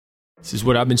This is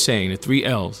what I've been saying, the 3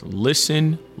 L's: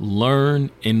 listen, learn,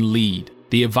 and lead.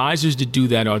 The advisors that do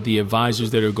that are the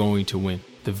advisors that are going to win.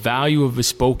 The value of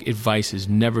bespoke advice has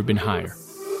never been higher.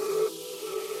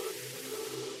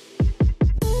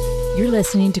 You're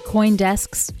listening to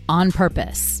CoinDesk's On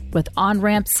Purpose with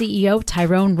OnRamp CEO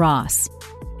Tyrone Ross,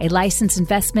 a licensed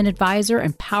investment advisor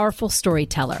and powerful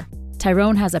storyteller.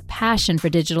 Tyrone has a passion for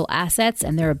digital assets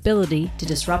and their ability to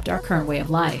disrupt our current way of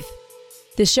life.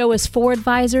 This show is for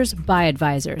advisors by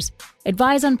advisors.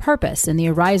 Advise on purpose in the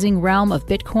arising realm of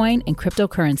Bitcoin and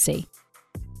cryptocurrency.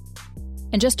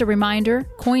 And just a reminder,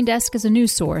 CoinDesk is a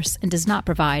news source and does not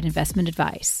provide investment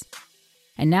advice.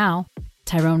 And now,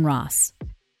 Tyrone Ross.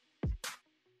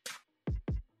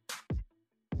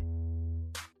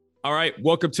 All right,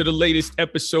 welcome to the latest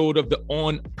episode of the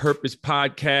On Purpose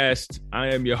podcast. I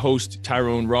am your host,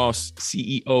 Tyrone Ross,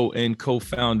 CEO and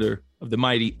co-founder of the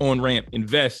mighty OnRamp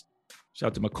Invest. Shout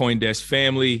out to my CoinDesk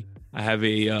family. I have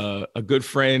a good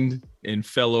friend and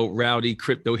fellow rowdy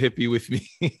crypto hippie with me,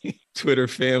 Twitter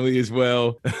family as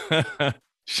well.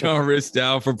 Sean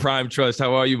Ristow from Prime Trust.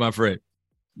 How are you, my friend?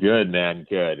 Good, man.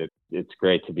 Good. It's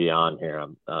great to be on here.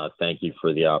 Thank you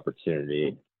for the opportunity.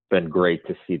 It's been great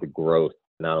to see the growth,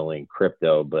 not only in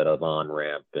crypto, but of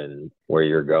OnRamp and where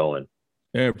you're going.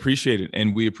 Yeah, appreciate it.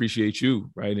 And we appreciate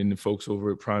you, right? And the folks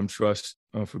over at Prime Trust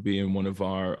for being one of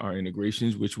our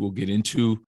integrations, which we'll get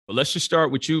into. But let's just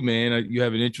start with you, man. You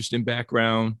have an interesting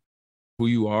background, who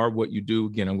you are, what you do.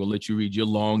 Again, I'm going to let you read your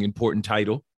long, important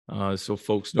title so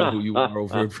folks know who you are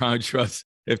over at Prime Trust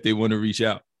if they want to reach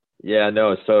out. Yeah,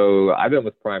 no. So I've been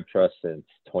with Prime Trust since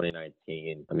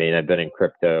 2019. I mean, I've been in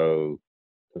crypto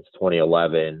since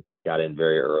 2011, got in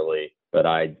very early. But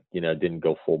I, didn't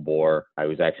go full bore. I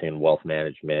was actually in wealth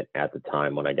management at the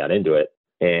time when I got into it.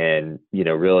 And,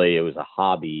 really it was a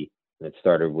hobby. And it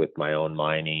started with my own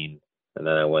mining. And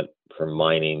then I went from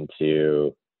mining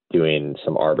to doing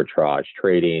some arbitrage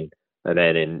trading. And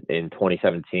then in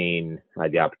 2017, I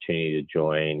had the opportunity to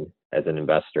join as an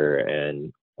investor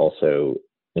and also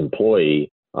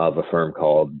employee of a firm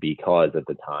called Because at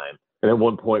the time. And at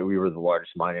one point, we were the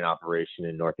largest mining operation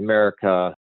in North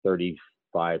America,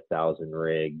 35,000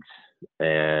 rigs,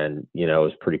 and it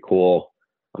was pretty cool.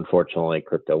 Unfortunately,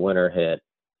 crypto winter hit,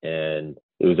 and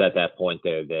it was at that point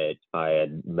though that I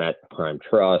had met Prime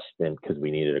Trust, and because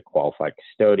we needed a qualified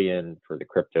custodian for the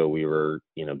crypto, we were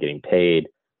getting paid,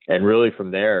 and really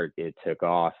from there it took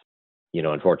off.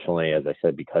 Unfortunately, as I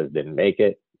said, because didn't make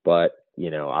it, but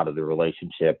out of the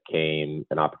relationship came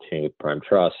an opportunity with Prime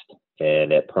Trust,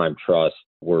 and at Prime Trust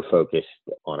we're focused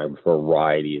on a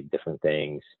variety of different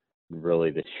things.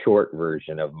 Really the short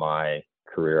version of my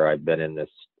career, I've been in this,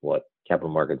 capital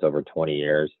markets over 20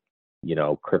 years,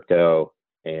 crypto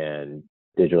and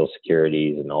digital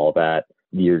securities and all that.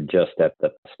 You're just at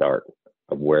the start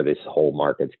of where this whole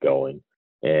market's going.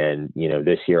 And,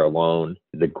 this year alone,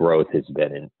 the growth has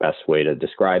been, in best way to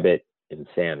describe it,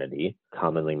 insanity.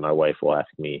 Commonly, my wife will ask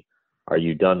me, "Are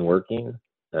you done working?"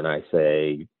 And I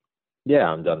say, "Yeah,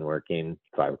 I'm done working,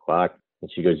 5:00. And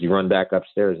she goes, "You run back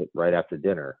upstairs right after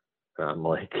dinner." And I'm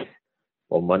like,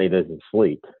 well, money doesn't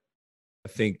sleep. I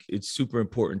think it's super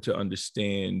important to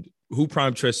understand who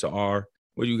Prime Trust are,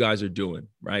 what you guys are doing,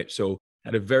 right? So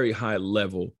at a very high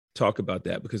level, talk about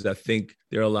that, because I think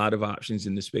there are a lot of options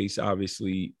in the space,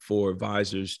 obviously, for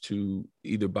advisors to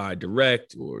either buy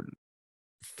direct or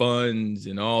funds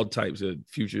and all types of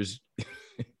futures,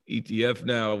 ETF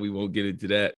now. We won't get into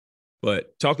that.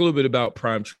 But talk a little bit about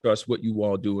Prime Trust, what you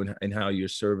all do and how you're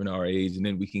serving RAs, and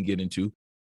then we can get into,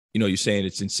 you're saying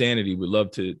it's insanity. We'd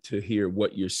love to hear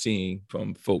what you're seeing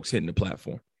from folks hitting the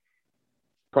platform.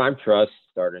 Prime Trust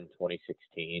started in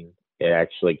 2016. It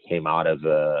actually came out of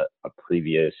a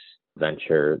previous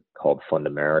venture called Fund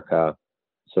America.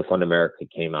 So Fund America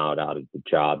came out of the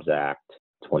Jobs Act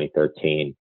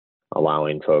 2013,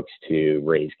 allowing folks to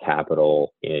raise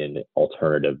capital in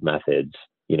alternative methods,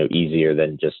 easier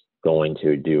than just going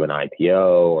to do an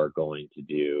IPO or going to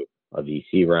do a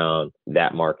VC round.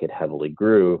 That market heavily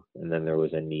grew, and then there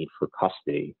was a need for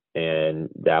custody. And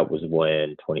that was when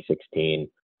 2016,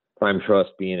 Prime Trust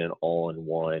being an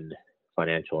all-in-one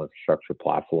financial infrastructure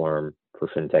platform for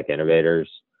fintech innovators.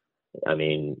 I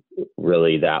mean,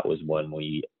 really, that was when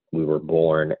we were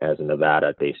born as a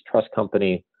Nevada-based trust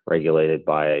company regulated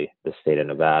by the state of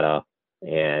Nevada.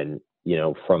 And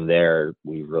from there,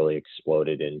 we really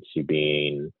exploded into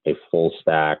being a full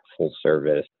stack, full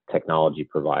service technology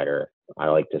provider. I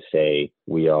like to say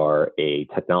we are a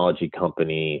technology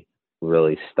company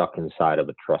really stuck inside of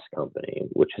a trust company,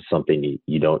 which is something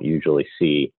you don't usually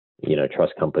see.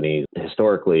 Trust companies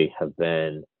historically have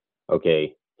been,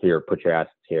 okay, here, put your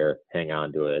assets here, hang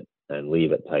on to it, and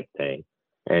leave it type thing.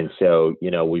 And so,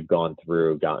 we've gone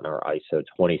through, gotten our ISO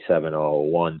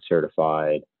 27001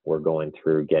 certified. We're going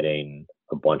through getting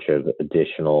a bunch of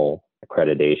additional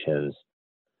accreditations.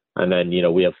 And then,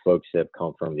 we have folks that have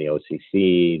come from the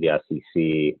OCC, the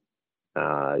SEC,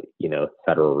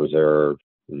 Federal Reserve,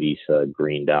 Visa,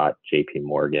 Green Dot, JP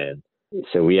Morgan.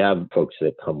 So we have folks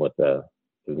that come with a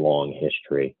long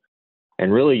history.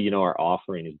 And really, our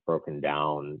offering is broken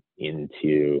down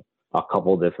into a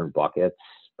couple different buckets.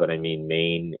 But I mean,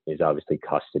 main is obviously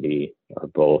custody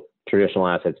of both traditional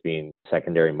assets being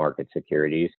secondary market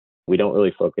securities. We don't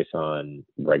really focus on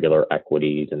regular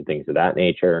equities and things of that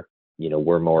nature.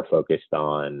 We're more focused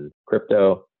on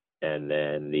crypto and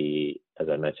then as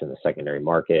I mentioned, the secondary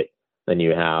market. Then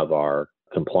you have our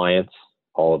compliance.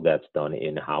 All of that's done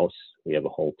in-house. We have a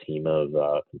whole team of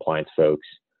compliance folks.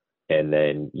 And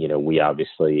then, we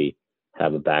obviously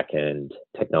have a back-end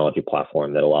technology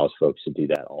platform that allows folks to do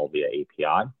that all via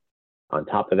API. On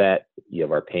top of that, you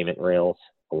have our payment rails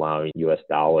allowing US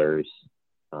dollars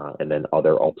and then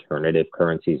other alternative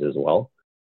currencies as well,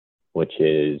 which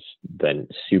has been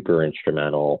super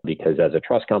instrumental because as a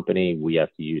trust company, we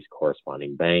have to use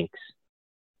corresponding banks.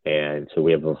 And so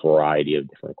we have a variety of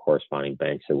different corresponding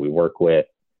banks that we work with.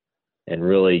 And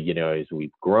really, as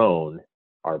we've grown,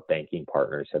 our banking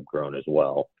partners have grown as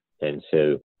well. And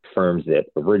so firms that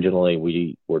originally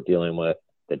we were dealing with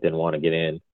that didn't want to get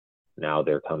in, now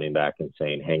they're coming back and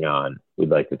saying, hang on, we'd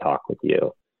like to talk with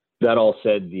you. That all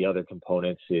said, the other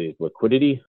components is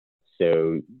liquidity.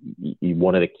 So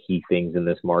one of the key things in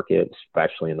this market,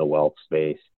 especially in the wealth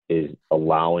space, is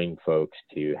allowing folks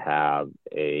to have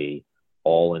a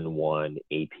all-in-one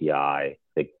API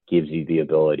that gives you the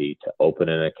ability to open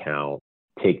an account,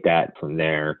 take that from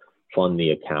there, fund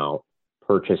the account,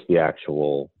 purchase the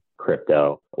actual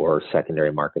crypto or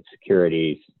secondary market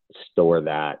securities, store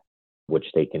that, which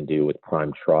they can do with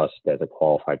Prime Trust as a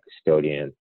qualified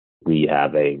custodian. We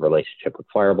have a relationship with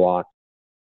Fireblocks.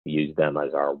 We use them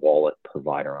as our wallet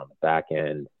provider on the back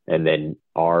end. And then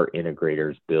our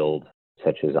integrators build,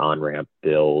 such as OnRamp,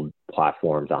 build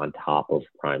platforms on top of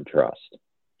Prime Trust.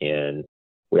 And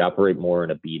we operate more in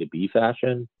a B2B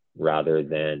fashion rather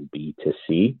than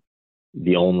B2C.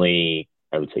 The only,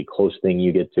 I would say, close thing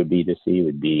you get to B2C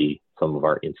would be some of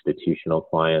our institutional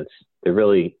clients. They're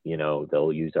really,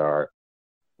 they'll use our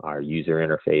user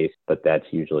interface, but that's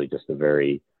usually just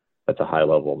that's a high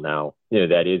level now.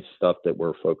 That is stuff that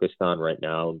we're focused on right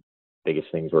now. Biggest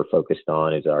things we're focused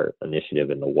on is our initiative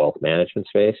in the wealth management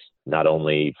space, not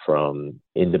only from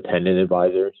independent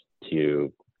advisors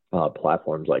to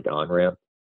platforms like OnRamp,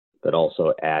 but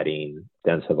also adding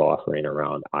extensive offering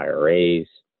around IRAs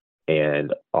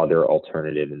and other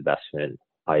alternative investment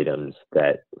items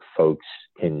that folks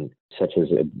can, such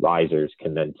as advisors,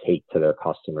 can then take to their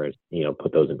customers,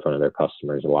 put those in front of their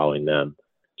customers, allowing them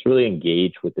to really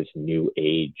engage with this new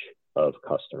age of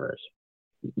customers.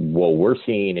 What we're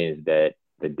seeing is that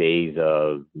the days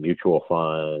of mutual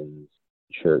funds,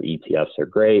 sure, ETFs are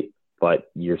great,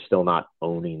 but you're still not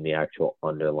owning the actual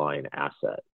underlying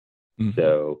asset. Mm-hmm.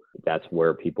 So that's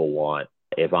where people want,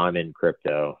 if I'm in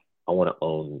crypto, I want to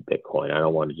own Bitcoin. I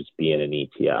don't want to just be in an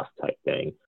ETF type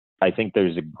thing. I think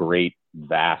there's a great,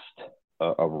 vast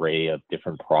array of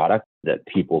different products that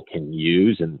people can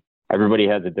use, and everybody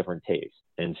has a different taste.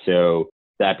 And so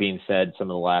that being said,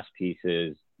 some of the last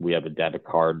pieces, we have a debit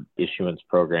card issuance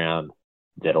program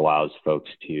that allows folks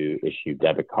to issue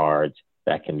debit cards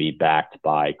that can be backed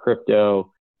by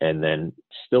crypto. And then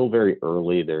still very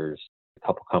early, there's a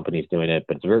couple companies doing it,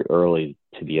 but it's very early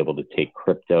to be able to take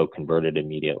crypto, convert it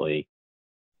immediately,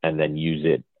 and then use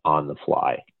it on the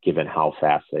fly, given how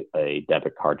fast a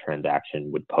debit card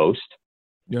transaction would post.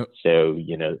 Yep. So,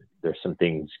 there's some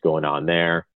things going on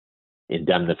there.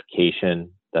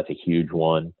 Indemnification, that's a huge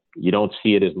one. You don't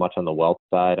see it as much on the wealth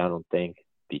side, I don't think,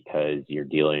 because you're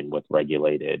dealing with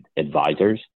regulated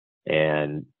advisors.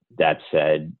 And that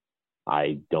said,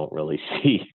 I don't really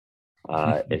see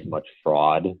as much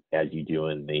fraud as you do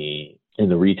in the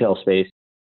retail space.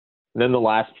 And then the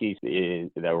last piece that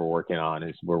we're working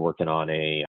on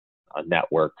a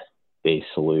network-based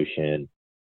solution.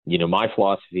 My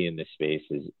philosophy in this space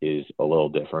is a little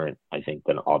different, I think,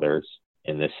 than others,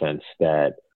 in the sense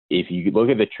that if you look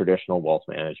at the traditional wealth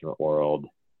management world,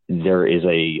 there is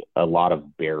a lot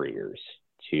of barriers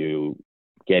to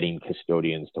getting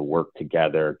custodians to work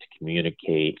together, to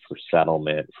communicate, for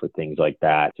settlement, for things like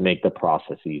that, to make the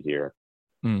process easier.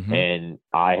 Mm-hmm. And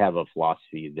I have a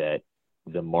philosophy that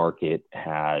the market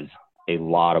has a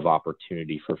lot of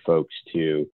opportunity for folks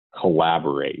to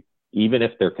collaborate. Even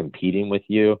if they're competing with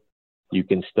you, you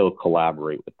can still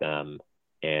collaborate with them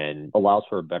and allows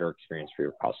for a better experience for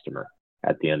your customer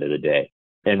at the end of the day.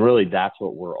 And really, that's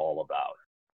what we're all about.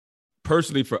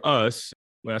 Personally, for us,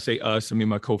 when I say us, I mean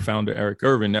my co-founder, Eric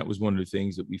Irvin, that was one of the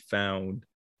things that we found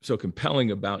so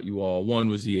compelling about you all. One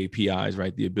was the APIs,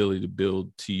 right? The ability to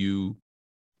build to you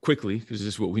quickly, because this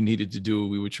is what we needed to do.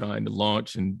 We were trying to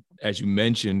launch. And as you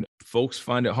mentioned, folks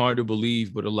find it hard to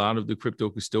believe, but a lot of the crypto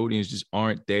custodians just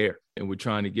aren't there. And we're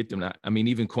trying to get them. I mean,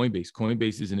 even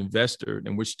Coinbase is an investor,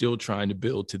 and we're still trying to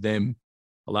build to them.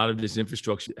 A lot of this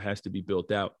infrastructure has to be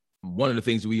built out. One of the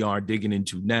things we are digging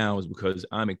into now is because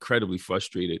I'm incredibly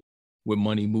frustrated with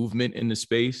money movement in the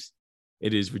space.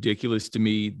 It is ridiculous to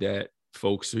me that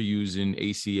folks are using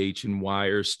ACH and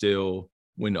wire still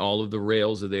when all of the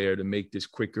rails are there to make this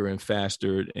quicker and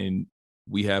faster. And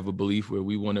we have a belief where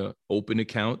we want to open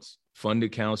accounts, fund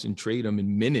accounts, and trade them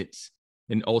in minutes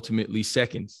and ultimately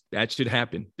seconds. That should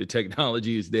happen. The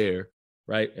technology is there,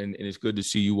 right? And it's good to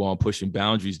see you all pushing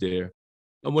boundaries there.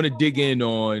 I want to dig in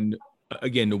on,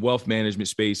 again, the wealth management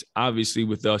space. Obviously,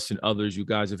 with us and others, you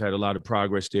guys have had a lot of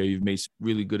progress there. You've made some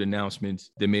really good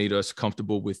announcements that made us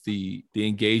comfortable with the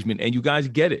engagement. And you guys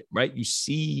get it, right? You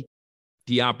see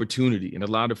the opportunity. And a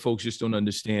lot of folks just don't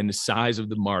understand the size of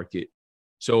the market.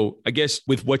 So I guess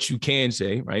with what you can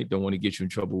say, right? Don't want to get you in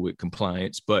trouble with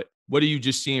compliance, but what are you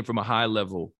just seeing from a high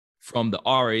level from the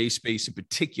RIA space in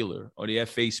particular, or the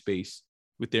FA space,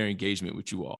 with their engagement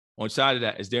with you all? On side of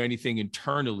that, is there anything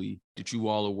internally that you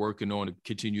all are working on to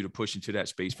continue to push into that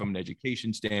space from an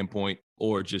education standpoint,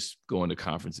 or just going to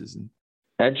conferences? And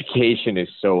education is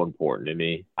so important to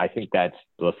me. I think that's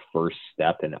the first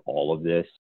step in all of this.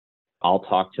 I'll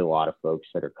talk to a lot of folks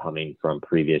that are coming from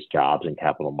previous jobs in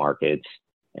capital markets,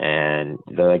 and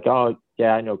they're like, oh,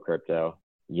 yeah, I know crypto.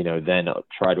 Then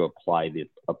try to apply the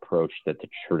approach that the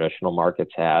traditional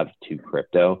markets have to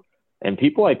crypto. And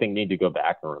people, I think, need to go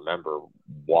back and remember,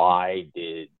 why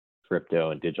did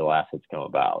crypto and digital assets come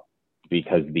about?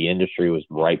 Because the industry was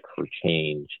ripe for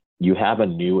change. You have a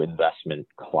new investment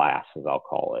class, as I'll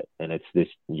call it, and it's this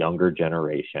younger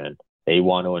generation. They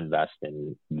want to invest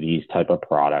in these type of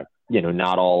products.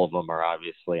 Not all of them are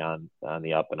obviously on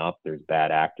the up and up. There's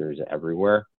bad actors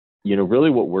everywhere.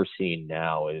 Really what we're seeing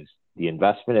now is the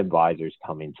investment advisors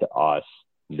coming to us.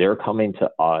 They're coming to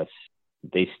us.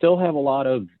 They still have a lot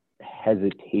of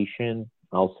hesitation,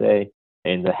 I'll say.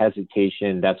 And the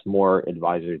hesitation, that's more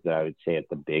advisors that I would say at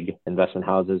the big investment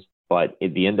houses. But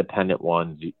the independent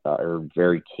ones are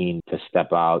very keen to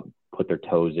step out, put their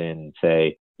toes in and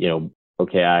say,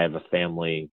 okay, I have a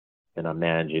family and I'm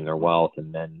managing their wealth.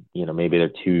 And then, maybe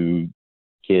their two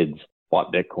kids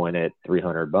bought Bitcoin at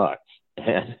 $300.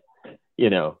 And,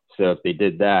 so if they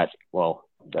did that, well,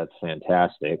 that's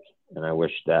fantastic. And I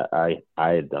wish that I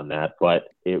had done that. But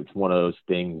it's one of those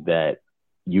things that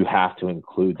you have to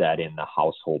include that in the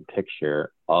household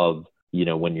picture of,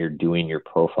 when you're doing your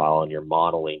profile and you're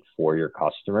modeling for your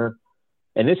customer.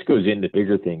 And this goes into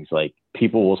bigger things, like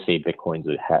people will say Bitcoin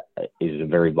is a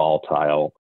very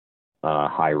volatile,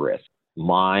 high risk.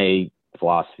 My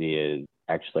philosophy is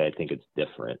actually, I think it's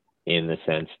different in the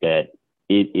sense that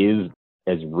it is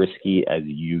as risky as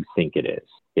you think it is.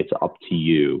 It's up to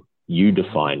you. You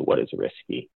define what is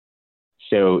risky.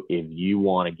 So if you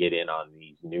want to get in on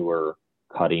these newer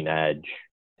cutting edge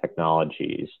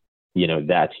technologies,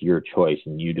 that's your choice,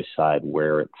 and you decide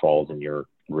where it falls in your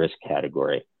risk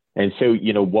category. And so,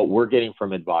 what we're getting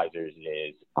from advisors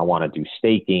is, I want to do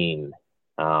staking,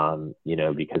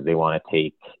 because they want to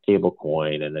take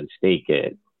stablecoin and then stake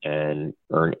it and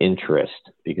earn interest.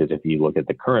 Because if you look at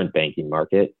the current banking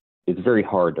market, it's very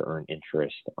hard to earn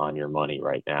interest on your money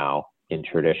right now in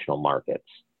traditional markets.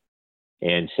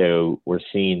 And so we're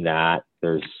seeing that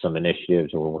there's some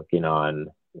initiatives we're working on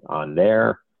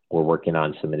there. We're working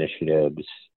on some initiatives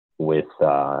with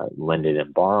lending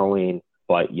and borrowing.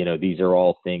 But, these are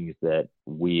all things that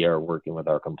we are working with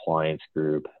our compliance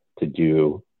group to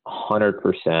do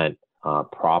 100%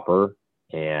 proper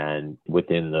and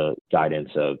within the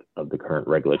guidance of the current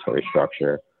regulatory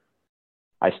structure.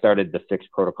 I started the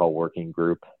Fixed Protocol Working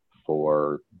Group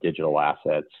for digital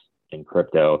assets in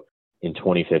crypto in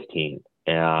 2015.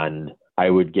 And I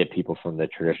would get people from the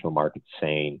traditional market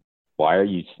saying, why are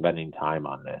you spending time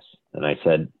on this? And I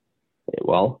said,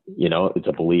 well, it's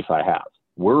a belief I have.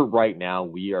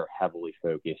 We are heavily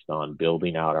focused on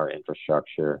building out our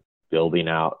infrastructure, building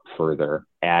out further,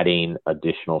 adding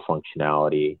additional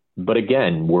functionality. But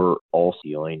again, we're also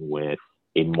dealing with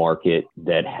a market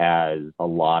that has a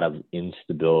lot of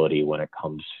instability when it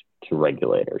comes to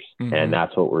regulators. Mm-hmm. And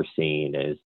that's what we're seeing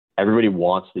is everybody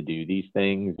wants to do these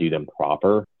things, do them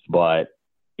proper, but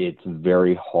it's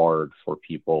very hard for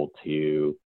people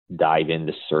to dive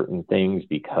into certain things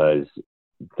because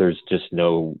there's just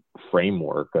no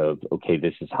framework of, okay,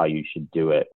 this is how you should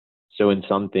do it. So in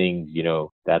some things,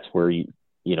 that's where,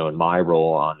 in my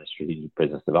role on the strategic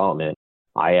business development,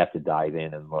 I have to dive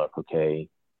in and look, okay,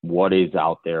 what is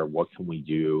out there? What can we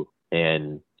do?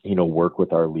 And, work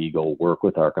with our legal, work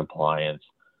with our compliance,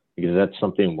 because that's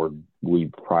something we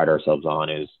pride ourselves on,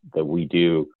 is that we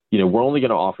do, we're only going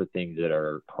to offer things that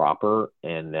are proper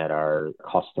and that our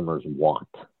customers want.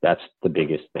 That's the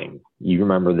biggest thing. You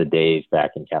remember the days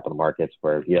back in capital markets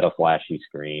where if you had a flashy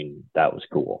screen, that was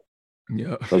cool.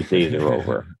 Yeah. Those days are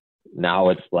over. Now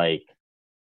it's like,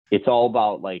 it's all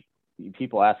about, like,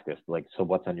 people ask us, like, so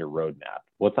what's on your roadmap?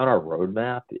 What's on our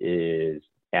roadmap is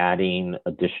adding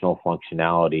additional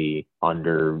functionality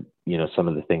under, some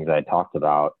of the things I talked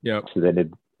about, yep, so that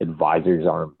advisors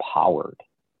are empowered.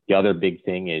 The other big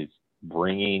thing is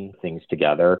bringing things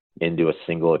together into a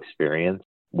single experience,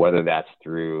 whether that's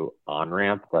through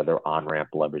OnRamp, whether OnRamp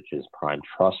leverages Prime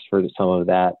Trust for some of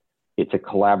that. It's a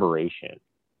collaboration.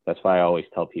 That's why I always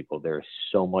tell people there's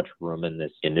so much room in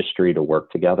this industry to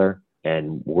work together,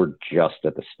 and we're just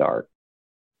at the start.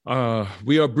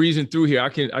 We are breezing through here. I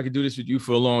can do this with you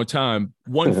for a long time.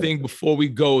 One thing before we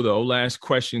go, though, last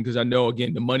question, because I know,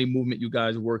 again, the money movement you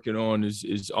guys are working on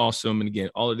is awesome. And again,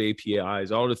 all of the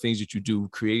APIs, all the things that you do,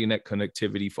 creating that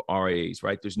connectivity for RIAs,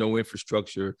 right? There's no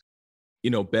infrastructure,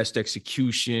 best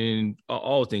execution,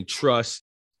 all the things, trust,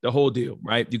 the whole deal,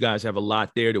 right? You guys have a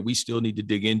lot there that we still need to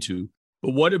dig into.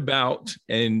 But what about,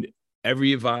 and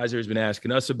every advisor has been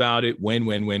asking us about it,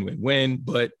 when,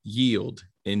 but yield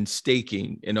and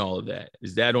staking and all of that.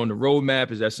 Is that on the roadmap?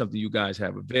 Is that something you guys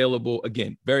have available?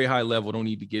 Again, very high level. Don't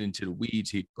need to get into the weeds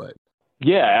here, but.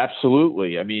 Yeah,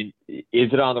 absolutely. I mean, is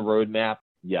it on the roadmap?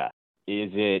 Yeah.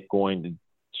 Is it going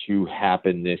to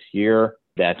happen this year?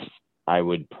 I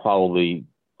would probably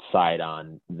side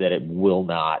on that it will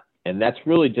not. And that's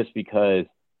really just because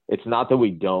it's not that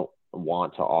we don't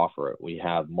want to offer it. We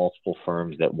have multiple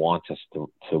firms that want us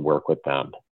to work with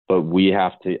them. But we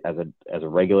have to, as a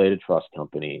regulated trust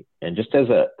company, and just as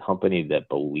a company that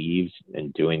believes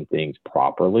in doing things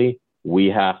properly, we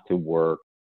have to work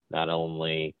not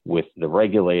only with the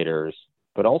regulators,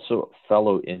 but also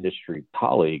fellow industry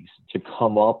colleagues to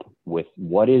come up with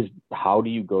how do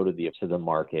you go to the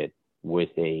market with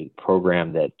a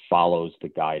program that follows the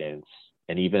guidance.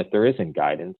 And even if there isn't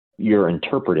guidance, you're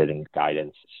interpreting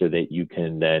guidance so that you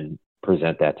can then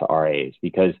present that to RAs,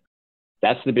 because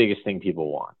that's the biggest thing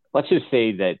people want. Let's just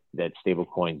say that stable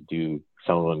coins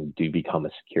some of them do become a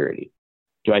security.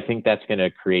 Do I think that's going to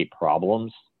create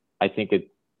problems? I think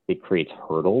it creates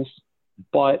hurdles,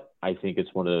 but I think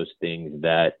it's one of those things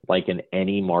that, like in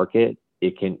any market,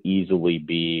 it can easily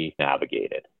be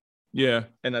navigated. Yeah.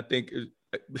 And I think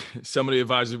some of the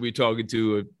advisors we're talking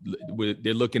to,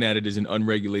 they're looking at it as an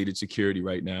unregulated security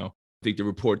right now. I think the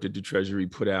report that the Treasury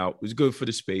put out was good for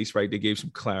the space, right? They gave some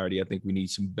clarity. I think we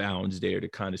need some bounds there to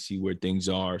kind of see where things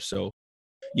are. So,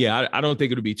 yeah, I don't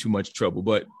think it'll be too much trouble,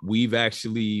 but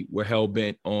we're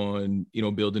hell-bent on,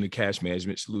 building a cash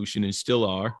management solution, and still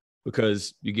are,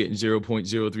 because you're getting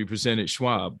 0.03% at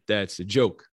Schwab. That's a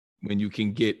joke. When you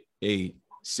can get a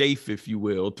safe, if you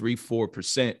will,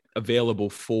 3-4% available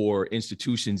for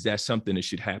institutions, that's something that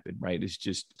should happen, right? It's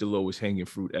just the lowest hanging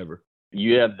fruit ever.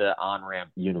 You have the OnRamp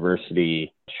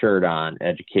University shirt on,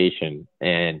 education.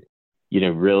 And,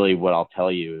 really what I'll tell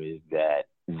you is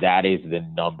that is the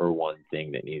number one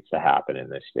thing that needs to happen in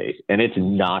this space. And it's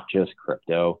not just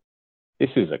crypto. This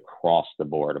is across the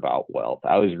board about wealth.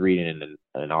 I was reading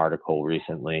an article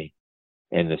recently,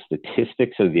 and the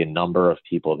statistics of the number of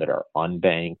people that are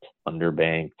unbanked,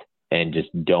 underbanked, and just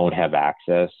don't have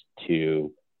access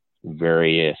to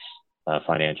various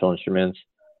financial instruments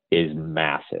is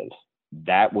massive.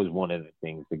 That was one of the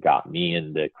things that got me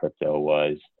into crypto.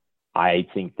 Was I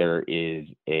think there is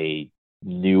a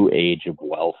new age of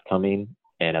wealth coming,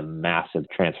 and a massive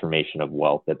transformation of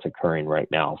wealth that's occurring right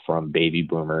now, from baby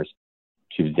boomers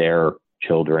to their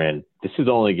children. This is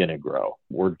only going to grow.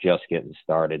 We're just getting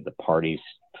started. The party's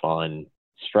fun,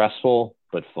 stressful,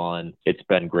 but fun. It's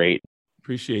been great.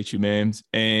 Appreciate you, man.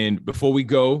 And before we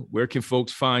go, where can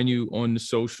folks find you on the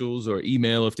socials or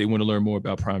email if they want to learn more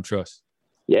about Prime Trust?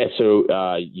 Yeah,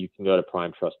 so you can go to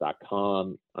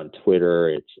primetrust.com. On Twitter,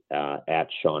 it's at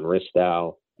Sean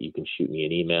Ristow. You can shoot me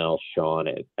an email, Sean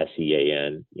at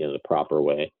SEAN, the proper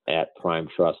way, at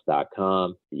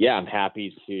primetrust.com. Yeah, I'm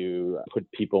happy to put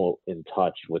people in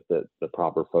touch with the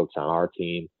proper folks on our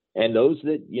team. And those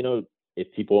that,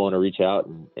 if people want to reach out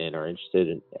and are interested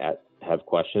in have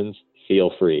questions,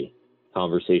 feel free.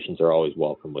 Conversations are always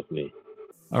welcome with me.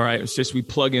 All right. It's just we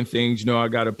plug in things. I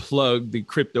got to plug the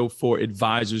Crypto for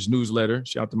Advisors newsletter.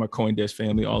 Shout out to my CoinDesk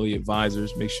family, all the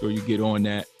advisors. Make sure you get on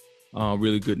that.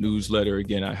 Really good newsletter.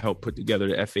 Again, I helped put together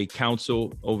the FA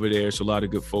Council over there. So a lot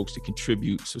of good folks to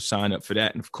contribute. So sign up for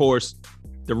that. And of course,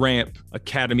 the Ramp,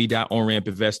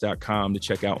 academy.onrampinvest.com to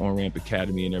check out OnRamp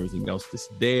Academy and everything else that's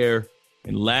there.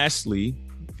 And lastly,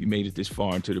 if you made it this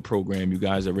far into the program, you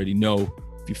guys already know,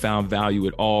 if you found value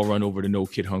at all, run over to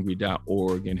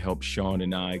nokidhungry.org and help Sean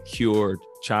and I cure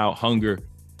child hunger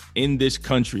in this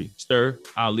country. Sir,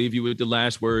 I'll leave you with the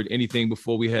last word. Anything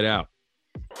before we head out?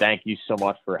 Thank you so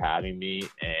much for having me.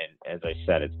 And as I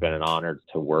said, it's been an honor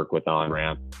to work with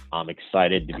OnRamp. I'm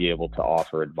excited to be able to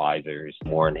offer advisors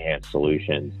more enhanced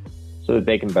solutions so that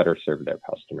they can better serve their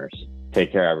customers.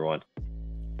 Take care, everyone.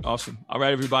 Awesome. All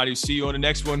right, everybody. See you on the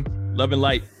next one. Love and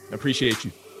light. I appreciate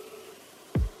you.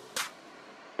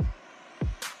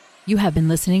 You have been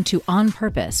listening to On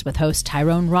Purpose with host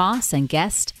Tyrone Ross and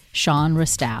guest Sean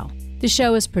Ristow. The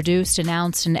show is produced,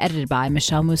 announced, and edited by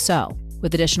Michelle Mousseau,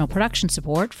 with additional production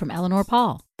support from Eleanor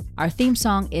Paul. Our theme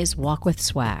song is Walk with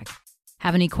Swag.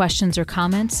 Have any questions or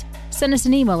comments? Send us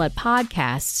an email at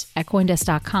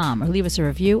podcasts@coindesk.com or leave us a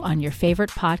review on your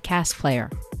favorite podcast player.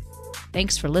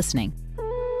 Thanks for listening.